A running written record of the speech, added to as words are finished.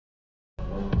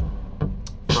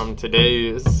from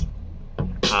today's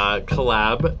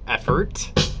collab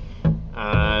effort.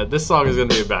 This song is going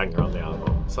to be a banger on the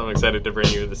album, so I'm excited to bring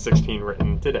you the 16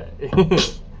 written today.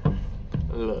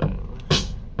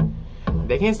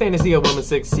 They can't stand to see a woman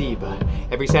succeed, but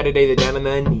every Saturday they're down on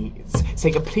their knees.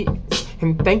 Say a please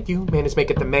and thank you, man is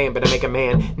maketh the man, but I make a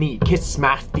man need. Kiss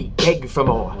my feet, beg for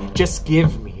more, just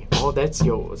give me all that's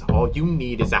yours. All you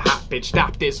need is a hot bitch,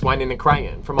 stop this whining and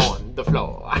crying from on the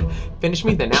floor. Finish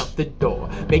me, then out the door.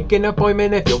 Make an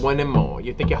appointment if you're wanting more.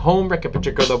 You think you're home wrecking, but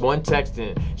your girl the one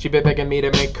texting. She been begging me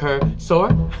to make her sore?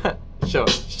 Sure.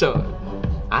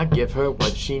 I give her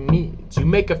what she needs. You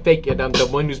make her fake it, I'm the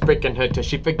one who's breaking her till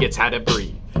she forgets how to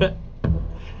breathe.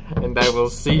 And I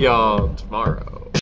will see y'all tomorrow.